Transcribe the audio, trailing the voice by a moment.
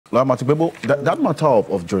Lawyer Martin Kpebu, that matter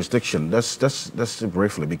of jurisdiction, let's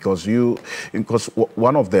briefly, because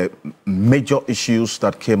one of the major issues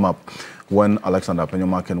that came up when Alexander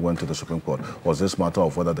Penyomakin went to the Supreme Court was this matter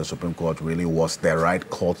of whether the Supreme Court really was the right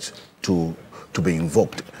court to be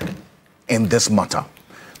invoked in this matter.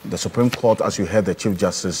 The Supreme Court, as you heard the Chief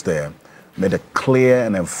Justice there, made a clear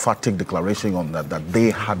and emphatic declaration on that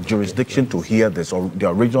they had jurisdiction to hear this, or the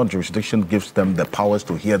original jurisdiction gives them the powers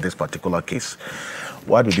to hear this particular case.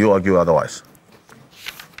 Why did you argue otherwise?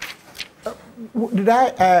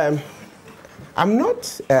 I'm not.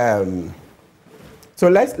 So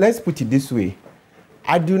let's put it this way.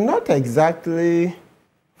 I do not exactly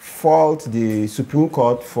fault the Supreme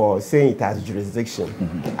Court for saying it has jurisdiction.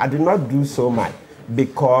 Mm-hmm. I do not do so much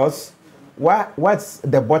because what's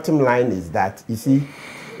the bottom line is that you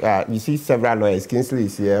see several lawyers. Kingsley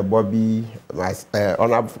is here, Bobby,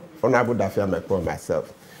 Honorable Dafia Mekpo,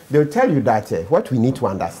 myself. They'll tell you that what we need to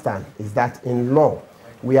understand is that in law,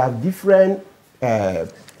 we have different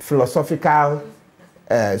philosophical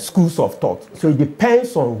schools of thought. So it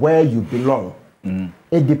depends on where you belong. Mm.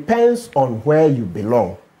 It depends on where you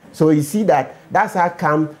belong. So you see that's how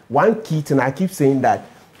come one key thing, I keep saying that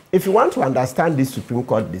if you want to understand this Supreme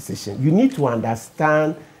Court decision, you need to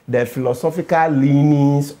understand the philosophical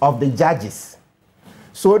leanings of the judges.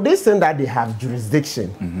 So this thing that they have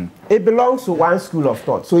jurisdiction, it belongs to one school of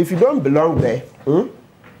thought. So if you don't belong there,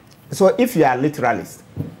 so if you are literalist,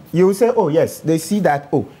 you will say, oh yes, they see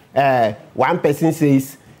that, one person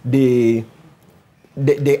says the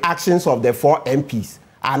actions of the 4 MPs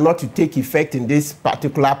are not to take effect in this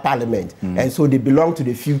particular parliament, and so they belong to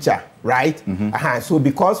the future, right? So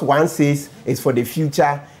because one says it's for the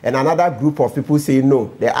future, and another group of people say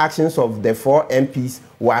no, the actions of the 4 MPs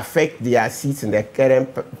will affect their seats in the current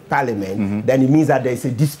parliament, then it means that there is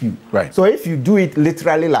a dispute. Right. So if you do it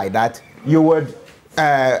literally like that, you would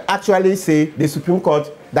actually say the Supreme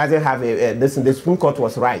Court doesn't have the Supreme Court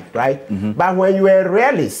was right? But when you are a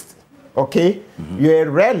realist, okay, you're a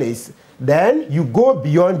realist, then you go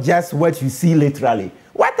beyond just what you see literally.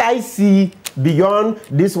 What I see beyond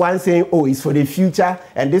this one saying, oh, it's for the future,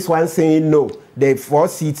 and this one saying, no, the 4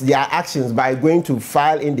 seats, their actions by going to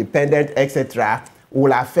file independent, etc.,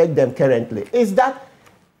 will affect them currently, is that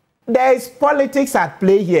there is politics at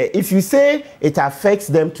play here. If you say it affects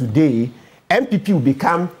them today, NPP will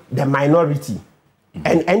become the minority,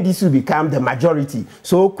 and NDC will become the majority.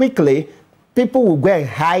 So quickly, people will go and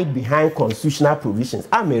hide behind constitutional provisions.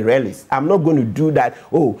 I'm a realist. I'm not going to do that.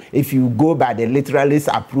 Oh, if you go by the literalist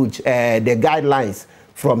approach, the guidelines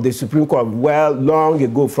from the Supreme Court, well, long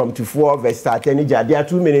ago, from Tufuo versus Atenija, there are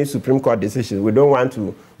too many Supreme Court decisions. We don't want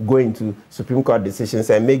to go into Supreme Court decisions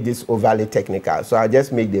and make this overly technical. So I'll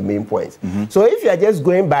just make the main points. So if you're just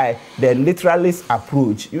going by the literalist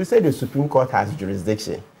approach, you say the Supreme Court has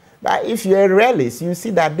jurisdiction. But if you're a realist, you see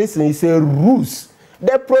that this is a ruse.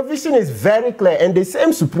 The provision is very clear, and the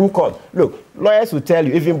same Supreme Court. Look, lawyers will tell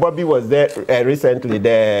you, even Bobby was there recently,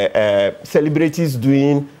 the celebrities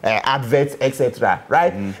doing adverts, etc.,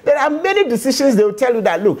 right? There are many decisions they will tell you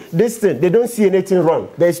that, look, this thing, they don't see anything wrong.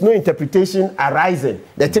 There's no interpretation arising.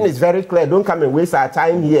 The thing is very clear. Don't come and waste our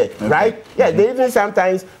time here, right? Yeah, they even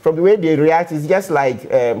sometimes, from the way they react, it's just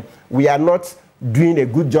like we are not doing a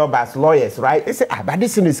good job as lawyers, right? They say, but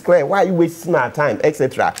this thing is clear. Why are you wasting our time,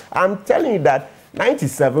 etc.? I'm telling you that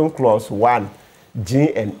 97 clause 1,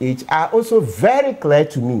 G and H are also very clear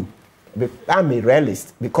to me. I'm a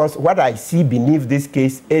realist because what I see beneath this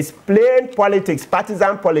case is plain politics,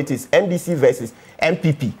 partisan politics, NDC versus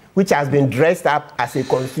NPP, which has been dressed up as a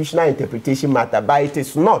constitutional interpretation matter, but it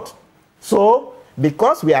is not. So,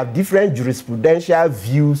 because we have different jurisprudential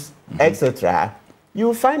views, etc., you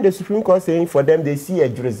will find the Supreme Court saying for them they see a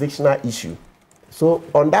jurisdictional issue. So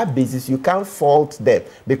on that basis, you can't fault them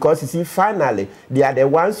because, you see, finally, they are the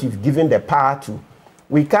ones you've given the power to.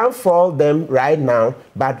 We can't fault them right now,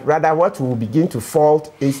 but rather what we will begin to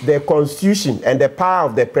fault is the Constitution and the power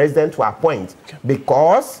of the president to appoint.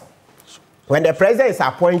 Because when the president is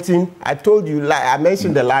appointing, I told you, like I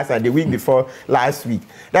mentioned the week before last week,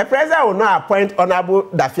 the president will not appoint Honorable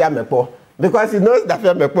Dafia Mekpo because he knows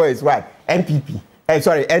Dafia Mekpo is what? NPP.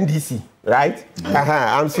 NDC. Right?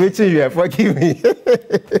 I'm switching you, forgive me.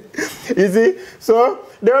 You see? So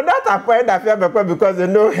they will not appoint Dafia Mekpo because they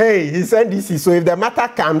know, hey, he's NDC. So if the matter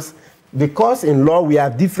comes, because in law we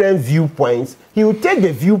have different viewpoints, he will take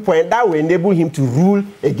the viewpoint that will enable him to rule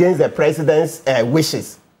against the president's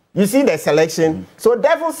wishes. You see the selection? So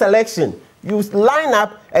devil selection. You line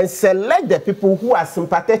up and select the people who are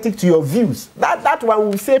sympathetic to your views. That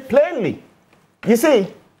one will say plainly. You see?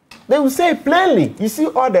 They will say plainly, you see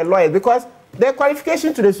all the lawyers, because their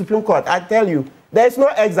qualification to the Supreme Court, I tell you, There's no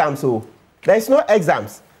exams, so there's no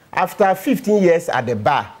exams. After 15 years at the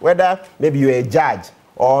bar, whether maybe you're a judge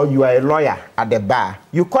or you are a lawyer at the bar,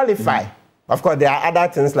 you qualify. Of course, there are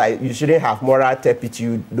other things like you shouldn't have moral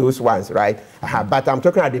turpitude, those ones, right? But I'm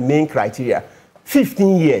talking about the main criteria.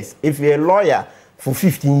 15 years. If you're a lawyer for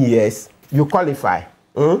 15 years, you qualify.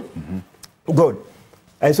 Good.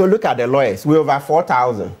 And so look at the lawyers. We're over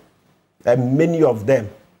 4,000. And many of them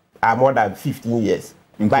are more than 15 years.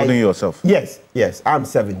 Including yourself? Yes, yes. I'm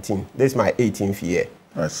 17. This is my 18th year.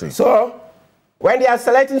 I see. So, when they are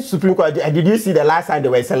selecting Supreme Court, did you see the last time they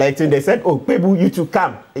were selecting? They said, oh, Kpebu, you to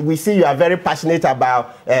come. We see you are very passionate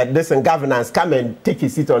about this and governance. Come and take a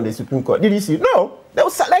seat on the Supreme Court. Did you see? No. They will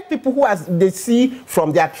select people who they see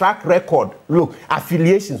from their track record. Look,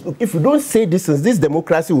 affiliations. Look, if you don't say this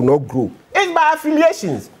democracy will not grow. It's by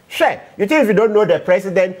affiliations. Sure. You think if you don't know the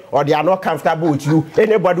president or they are not comfortable with you,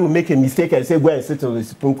 anybody will make a mistake and say, go and sit on the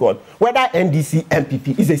Supreme Court. Whether NDC,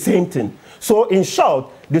 NPP, is the same thing. So, in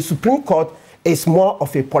short, the Supreme Court is more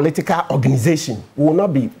of a political organization. We will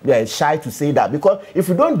not be shy to say that, because if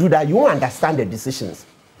you don't do that, you won't understand the decisions.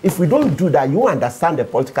 If we don't do that, you won't understand the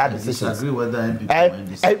political decisions. I disagree whether NPP or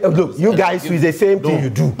NDC. Look, you guys do the same thing you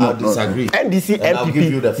do. I disagree. NDC,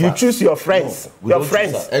 NPP, you choose your friends. Your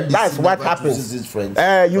friends. That's what happens.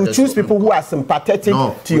 You choose people who are sympathetic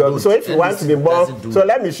to your. So if you want to be more, so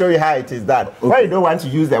let me show you how it is done. When you don't want to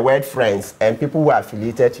use the word friends and people who are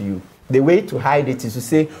affiliated to you, the way to hide it is to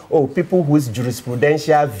say, oh, people whose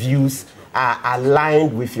jurisprudential views are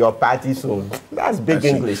aligned with your party. So that's big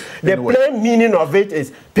English. The plain meaning of it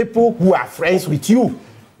is people who are friends with you.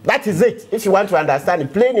 That is it. If you want to understand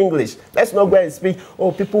it, plain English. Let's not go and speak,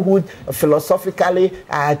 oh, people who philosophically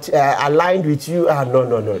are aligned with you.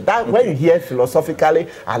 No. That, when you hear philosophically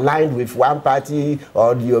aligned with one party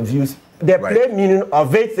or your views, the plain meaning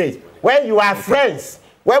of it is when you are friends,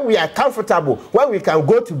 when we are comfortable, when we can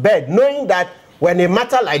go to bed, knowing that when a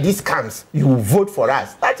matter like this comes, you will vote for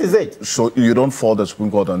us. That is it. So you don't fault the Supreme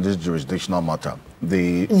Court on this jurisdictional matter?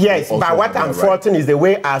 Yes, but what I'm faulting is the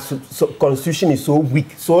way our constitution is so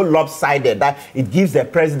weak, so lopsided, that it gives the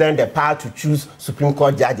president the power to choose Supreme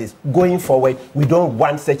Court judges. Going forward, we don't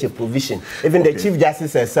want such a provision. Even the Chief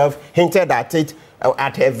Justice herself hinted at it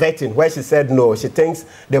at her vetting, where she said no, she thinks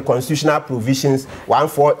the constitutional provisions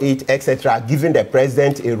 148 etc., giving the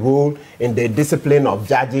president a role in the discipline of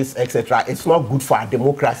judges etc., it's not good for our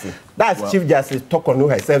democracy. That's Chief Justice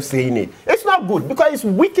Tokonu herself saying it. It's not good because it's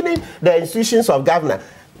weakening the institutions of government.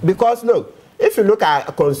 Because look, if you look at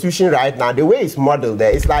a constitution right now, the way it's modeled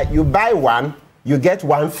there, it's like you buy one, you get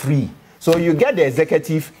one free. So you get the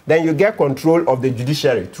executive, then you get control of the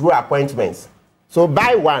judiciary through appointments. So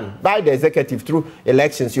buy the executive through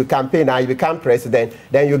elections, you campaign and you become president,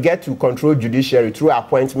 then you get to control judiciary through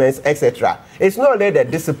appointments, etc. It's not only the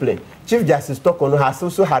discipline. Chief Justice Tokono has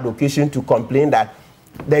also had occasion to complain that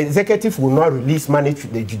the executive will not release money to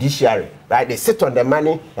the judiciary, right? They sit on the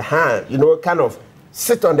money, kind of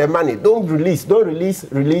sit on the money. Don't release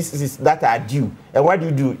releases that are due. And what do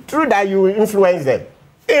you do? Through that, you influence them.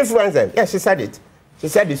 Yes, she said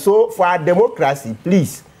it. So for our democracy,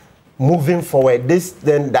 please, moving forward, this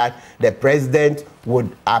then that the president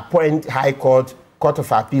would appoint High Court, Court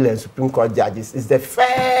of Appeal, and Supreme Court judges is the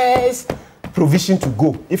first provision to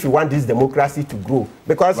go if you want this democracy to grow.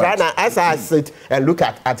 Because right now, as I sit and look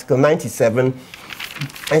at Article 97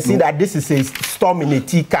 and see that this is a storm in a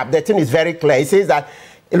teacup, the thing is very clear. It says that,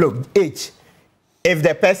 look, H, if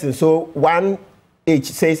the person, so 1H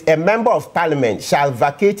says, a member of parliament shall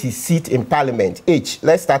vacate his seat in parliament. H,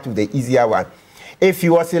 let's start with the easier one. If he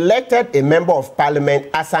was elected a member of parliament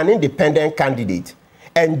as an independent candidate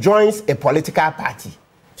and joins a political party.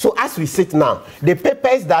 So as we sit now, the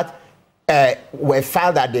papers that were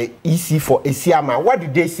filed at the EC for Esiama, what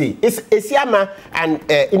did they say? Is Esiama an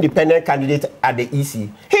independent candidate at the EC?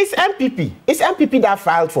 He's MPP. It's MPP that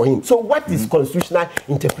filed for him. So what is constitutional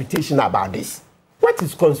interpretation about this? What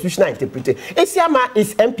is constitutional interpretation? Esiama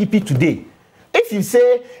is MPP today. If you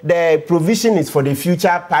say the provision is for the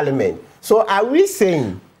future parliament, so are we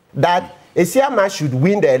saying that Esiama should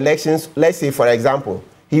win the elections, let's say, for example,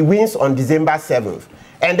 he wins on December 7th,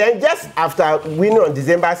 and then just after winning on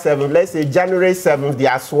December 7th, let's say January 7th, they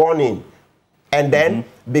are sworn in. And then,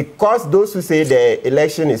 because those who say the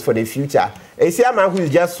election is for the future, Esiama who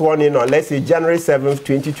is just sworn in on, let's say, January 7th,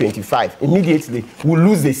 2025, immediately will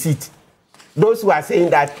lose the seat. Those who are saying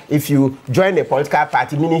that if you join a political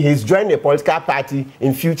party, meaning he's joined a political party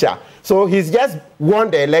in future. So he's just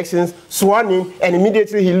won the elections, sworn in, and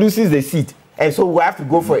immediately he loses the seat. And so we have to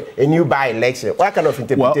go for a new by-election. What kind of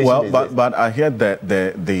interpretation is this? But I hear that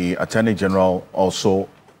the Attorney General also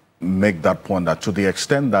make that point that to the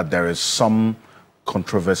extent that there is some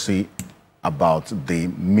controversy about the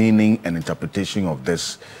meaning and interpretation of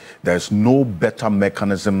this. There's no better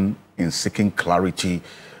mechanism in seeking clarity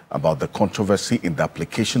about the controversy in the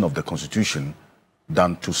application of the Constitution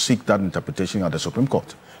than to seek that interpretation at the Supreme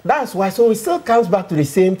Court. That's why, so it still comes back to the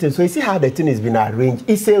same thing. So you see how the thing has been arranged.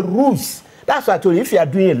 It's a ruse. That's why I told you, if you are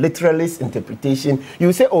doing a literalist interpretation,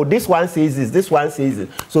 you say, oh, this one says this one says this.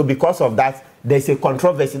 So because of that, there's a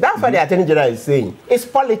controversy. That's what the Attorney General is saying. It's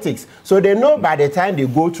politics. So they know by the time they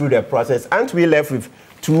go through the process, aren't we left with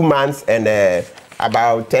 2 months and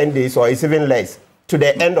about 10 days, or it's even less, to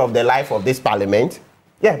the end of the life of this parliament?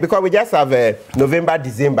 Yeah, because we just have November,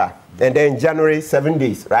 December, and then January, 7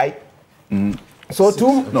 days, right? So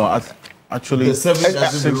actually, the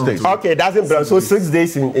 6 days. Okay, doesn't belong. So 6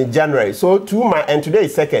 days in January. So 2 months, and today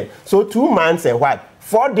is 2nd. So 2 months and what?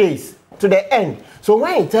 4 days to the end. So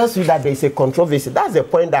when it tells you that there is a controversy, that's the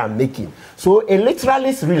point that I'm making. So a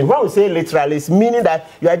literalist, really, when we say literalist, meaning that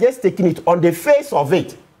you are just taking it on the face of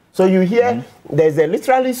it. So you hear there's a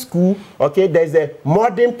literalist school, okay, there's a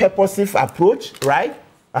modern purposive approach, right?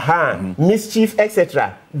 Mischief,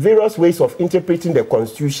 etc. Various ways of interpreting the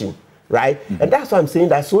Constitution, right? And that's why I'm saying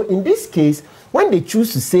that. So in this case, when they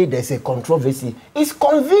choose to say there's a controversy, it's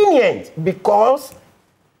convenient because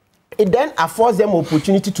it then affords them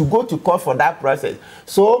opportunity to go to court for that process.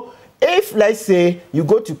 So if, let's say, you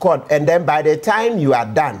go to court and then by the time you are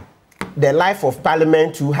done, the life of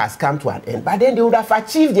Parliament too has come to an end. But then they would have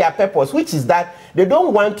achieved their purpose, which is that they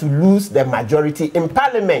don't want to lose the majority in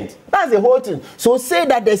Parliament. That's the whole thing. So say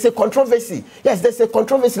that there's a controversy. Yes, there's a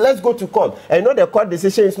controversy. Let's go to court. And you know the court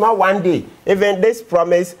decision is not one day. Even this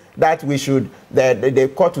promise that we should,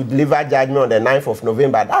 the court will deliver judgment on the 9th of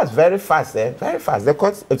November. That's very fast, very fast. The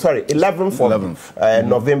court, 11th of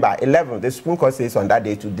November, 11th. The Supreme Court says on that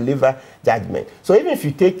day to deliver judgment. So even if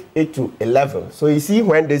you take it to 11th, so you see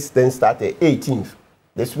when this thing started, 18th.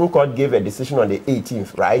 The Supreme Court gave a decision on the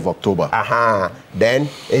 18th, right? Of October. Then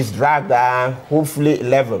it's dragged down, hopefully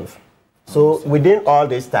 11th. So within all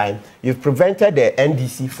this time, you've prevented the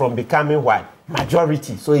NDC from becoming what?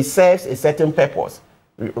 Majority. So it serves a certain purpose,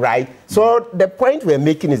 right? So the point we're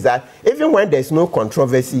making is that even when there's no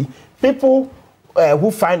controversy, people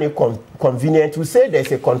who find it convenient will say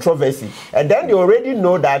there's a controversy. And then they already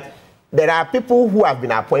know that there are people who have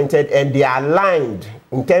been appointed and they are aligned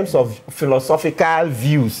in terms of philosophical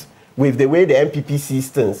views with the way the NPP sees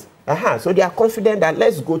things. So they are confident that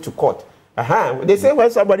let's go to court. They say when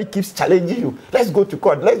somebody keeps challenging you, let's go to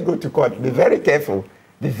court, let's go to court. Be very careful.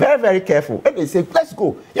 Be very, very careful. And they say, let's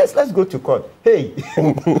go. Yes, let's go to court. Hey.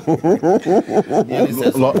 And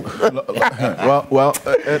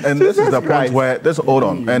this is the point where, hold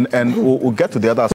on, and we'll get to the other